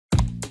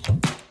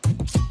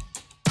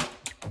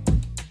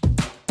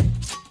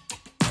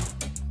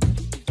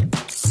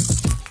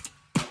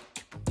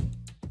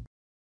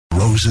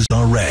roses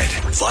are red,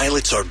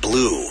 violets are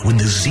blue. When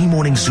the Z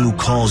Morning Zoo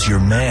calls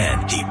your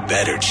man, he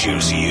better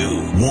choose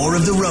you. War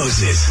of the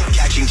Roses.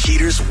 Catching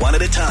cheaters one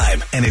at a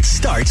time. And it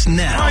starts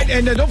now. All right,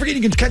 and don't forget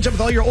you can catch up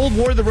with all your old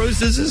War of the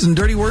Roses and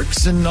Dirty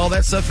Works and all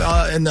that stuff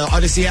in the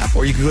Odyssey app,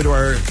 or you can go to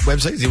our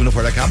website,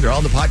 Z104.com. They're all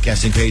on the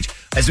podcasting page.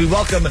 As we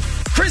welcome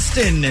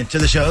Kristen to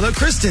the show. Hello,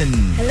 Kristen.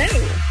 Hello.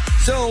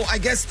 So I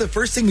guess the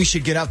first thing we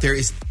should get out there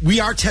is we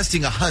are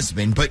testing a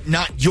husband, but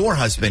not your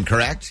husband,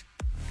 correct?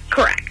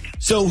 Correct.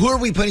 So who are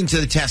we putting to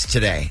the test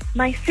today?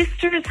 My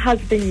sister's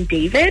husband,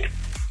 David.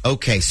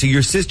 Okay, so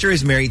your sister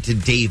is married to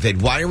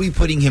David. Why are we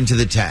putting him to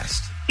the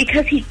test?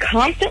 Because he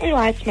constantly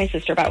lies to my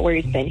sister about where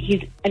he's been.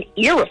 He's an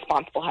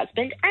irresponsible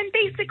husband, and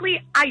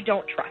basically, I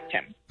don't trust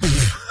him.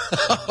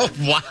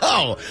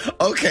 Wow.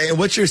 Okay, and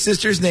what's your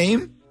sister's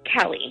name?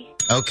 Kelly.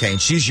 Okay,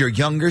 and she's your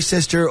younger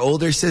sister,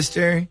 older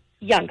sister?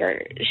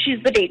 Younger.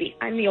 She's the baby.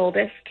 I'm the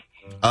oldest.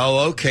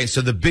 Oh, okay. So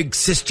the big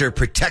sister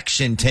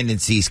protection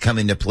tendencies come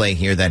into play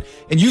here then.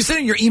 And you said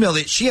in your email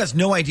that she has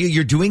no idea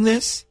you're doing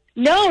this?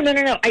 No.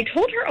 I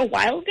told her a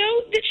while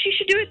ago that she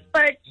should do it,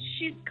 but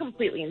she's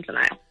completely in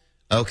denial.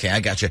 Okay, I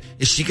gotcha.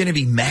 Is she going to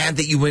be mad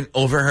that you went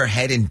over her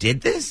head and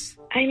did this?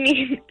 I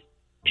mean,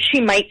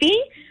 she might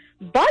be,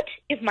 but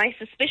if my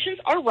suspicions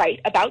are right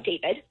about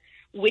David,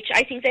 which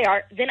I think they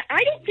are, then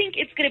I don't think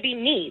it's going to be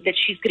me that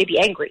she's going to be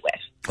angry with.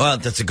 Well,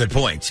 that's a good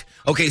point.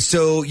 Okay,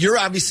 so you're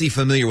obviously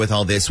familiar with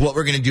all this. What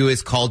we're going to do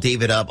is call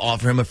David up,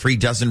 offer him a free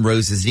dozen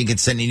roses, and he can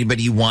send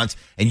anybody he wants,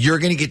 and you're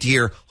going to get to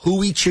hear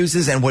who he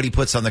chooses and what he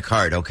puts on the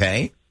card,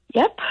 okay?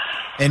 Yep.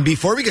 And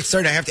before we get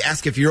started, I have to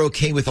ask if you're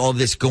okay with all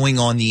this going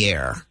on the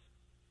air.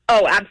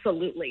 Oh,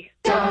 absolutely.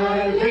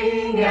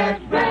 Darling at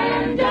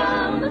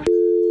random.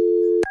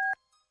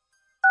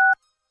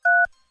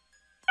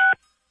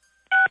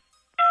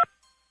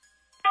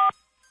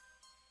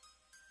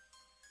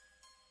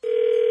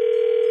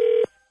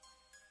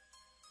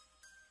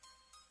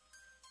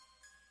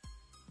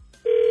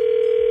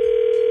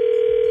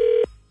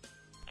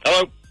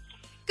 Hello.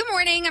 Good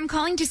morning. I'm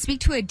calling to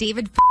speak to a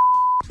David,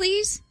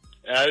 please.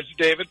 This is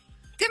David.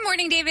 Good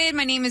morning, David.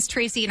 My name is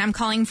Tracy, and I'm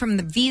calling from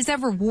the Visa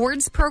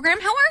Rewards program.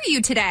 How are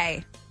you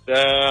today?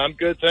 I'm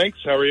good, thanks.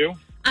 How are you?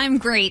 I'm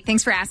great.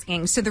 Thanks for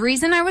asking. So the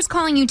reason I was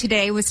calling you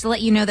today was to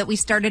let you know that we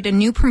started a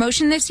new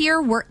promotion this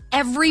year where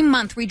every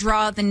month we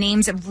draw the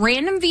names of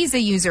random Visa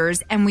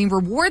users, and we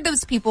reward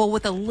those people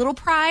with a little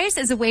prize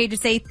as a way to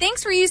say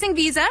thanks for using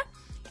Visa.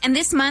 And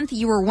this month,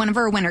 you were one of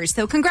our winners.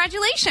 So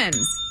congratulations.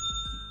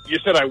 You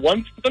said I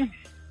won something?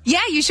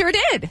 Yeah, you sure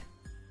did.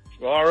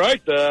 All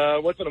right.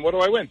 What do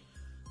I win?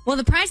 Well,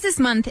 the prize this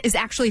month is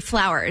actually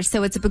flowers.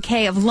 So it's a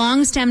bouquet of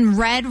long-stemmed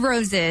red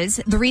roses.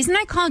 The reason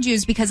I called you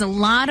is because a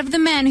lot of the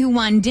men who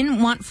won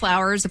didn't want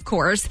flowers, of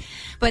course,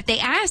 but they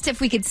asked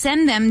if we could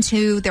send them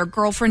to their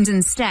girlfriends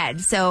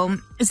instead. So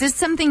is this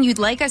something you'd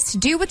like us to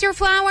do with your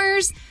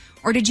flowers,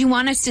 or did you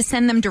want us to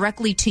send them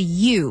directly to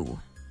you?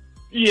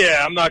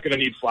 Yeah, I'm not going to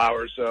need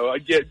flowers, so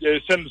send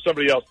them to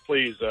somebody else,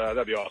 please.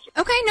 That'd be awesome.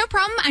 Okay, no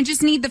problem. I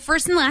just need the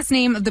first and last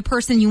name of the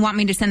person you want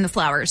me to send the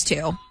flowers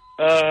to.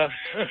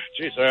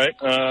 Jeez, all right.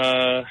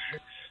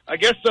 I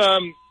guess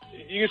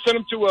you can send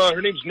them to,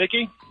 her name's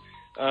Nikki.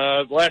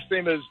 The last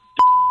name is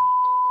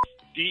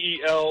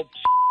D-E-L.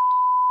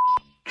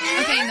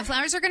 Okay, and the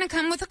flowers are going to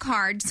come with a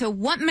card, so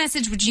what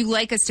message would you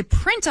like us to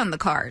print on the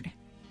card?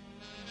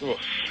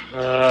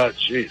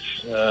 Jeez.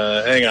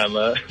 Hang on,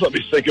 let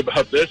me think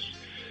about this.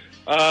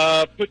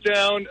 Put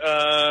down,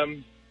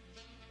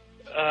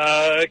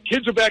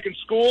 kids are back in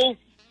school.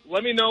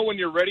 Let me know when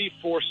you're ready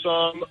for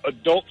some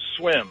Adult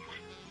Swim.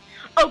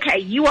 Okay,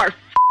 you are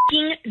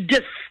f***ing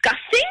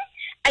disgusting,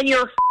 and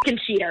you're a f***ing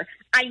cheater.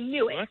 I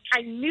knew it. What?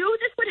 I knew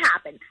this would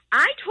happen.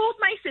 I told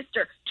my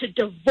sister to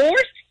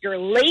divorce your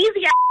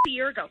lazy ass a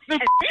year ago.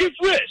 And this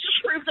rich.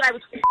 proves that I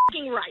was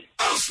f***ing right.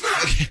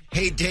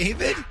 Hey,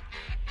 David?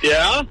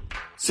 Yeah?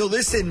 So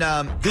listen,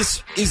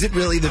 this isn't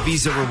really the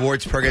Visa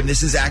Rewards program.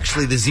 This is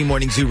actually the Z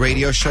Morning Zoo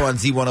radio show on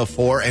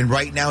Z104, and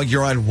right now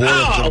you're on War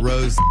of the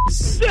Roses.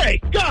 Say,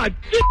 God,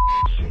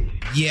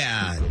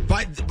 Yeah.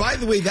 By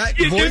the way, that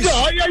you voice...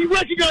 I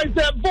recognize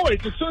that voice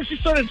as soon as she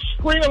started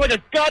screaming like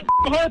a goddamn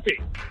harpy.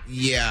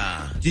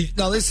 Yeah.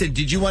 Now listen,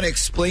 did you want to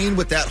explain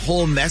what that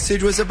whole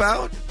message was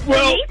about?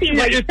 Well, Maybe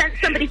when you sent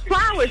somebody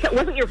flowers that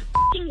wasn't your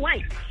f***ing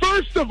wife.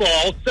 First of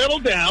all, settle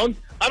down.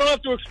 I don't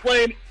have to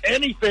explain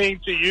anything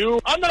to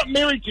you. I'm not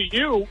married to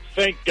you,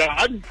 thank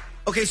God.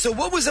 Okay, so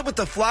what was up with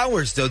the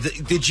flowers, though?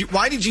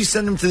 Why did you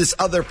send them to this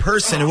other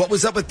person? And what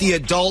was up with the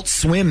Adult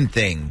Swim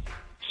thing?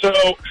 So,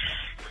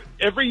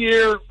 every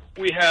year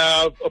we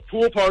have a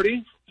pool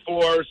party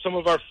for some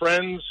of our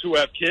friends who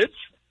have kids.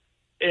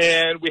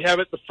 And we have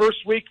it the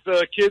first week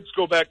the kids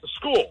go back to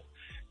school.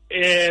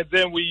 And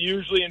then we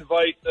usually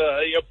invite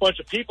a bunch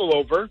of people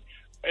over.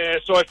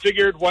 And so I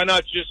figured, why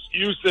not just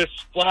use this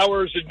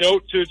flowers and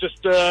note to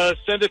just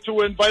send it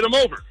to invite them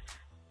over.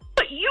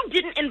 But you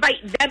didn't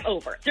invite them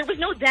over. There was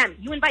no them.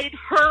 You invited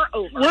her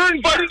over. We're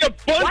inviting a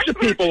bunch of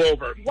people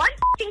over. One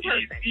f***ing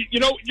person. You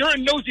know, you're a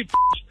nosy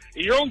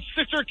Your own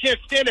sister can't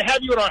stand to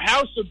have you at our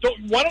house, so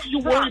why don't you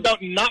worry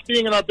about not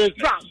being in our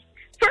business? Wrong.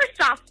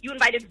 First off, you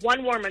invited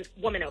one woman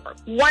over.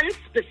 One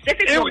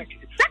specific woman.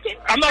 Second,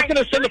 I'm not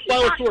going to send the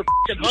flowers to her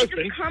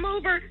husband. Just come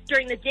over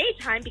during the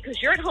daytime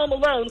because you're at home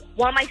alone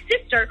while my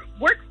sister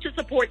works to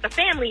support the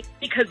family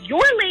because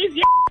you're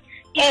lazy.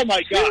 Oh,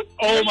 my God.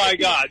 Oh, my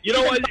God. You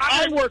know what?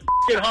 I work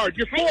hard.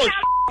 You're full of shit.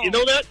 You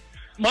know that?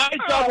 My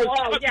job was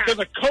cut because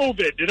of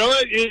COVID. You know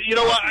what?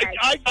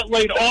 I got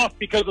laid off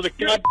because of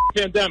the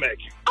pandemic.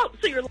 Oh,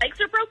 so your legs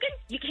are broken?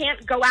 You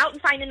can't go out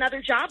and find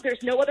another job?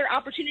 There's no other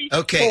opportunity?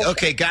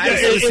 Okay,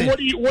 guys. Yeah, listen. and what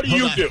do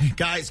you do?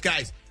 Guys,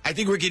 I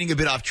think we're getting a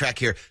bit off track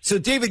here. So,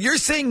 David, you're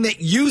saying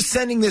that you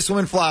sending this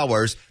woman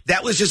flowers,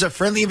 that was just a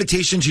friendly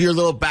invitation to your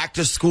little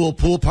back-to-school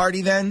pool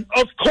party then?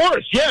 Of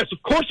course. Yes,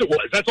 of course it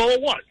was. That's all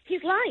it was.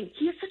 He's lying.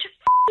 He is such a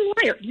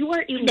liar. You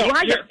are a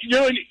liar.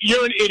 You're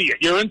an idiot.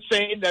 You're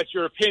insane. That's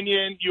your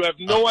opinion. You have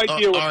no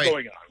idea what's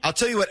going on. I'll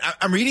tell you what.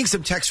 I'm reading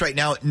some text right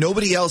now.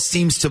 Nobody else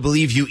seems to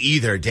believe you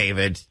either,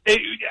 David.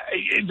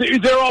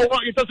 They're all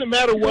wrong. It doesn't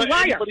matter what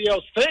anybody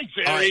else thinks.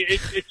 Right.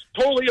 It's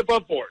totally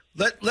above board.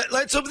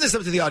 Let's open this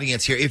up to the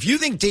audience here. If you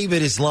think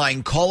David is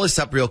lying, call us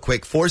up real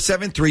quick,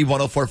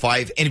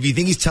 473-1045. And if you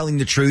think he's telling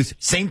the truth,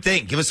 same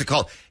thing. Give us a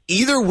call.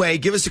 Either way,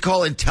 give us a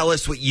call and tell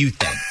us what you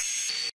think.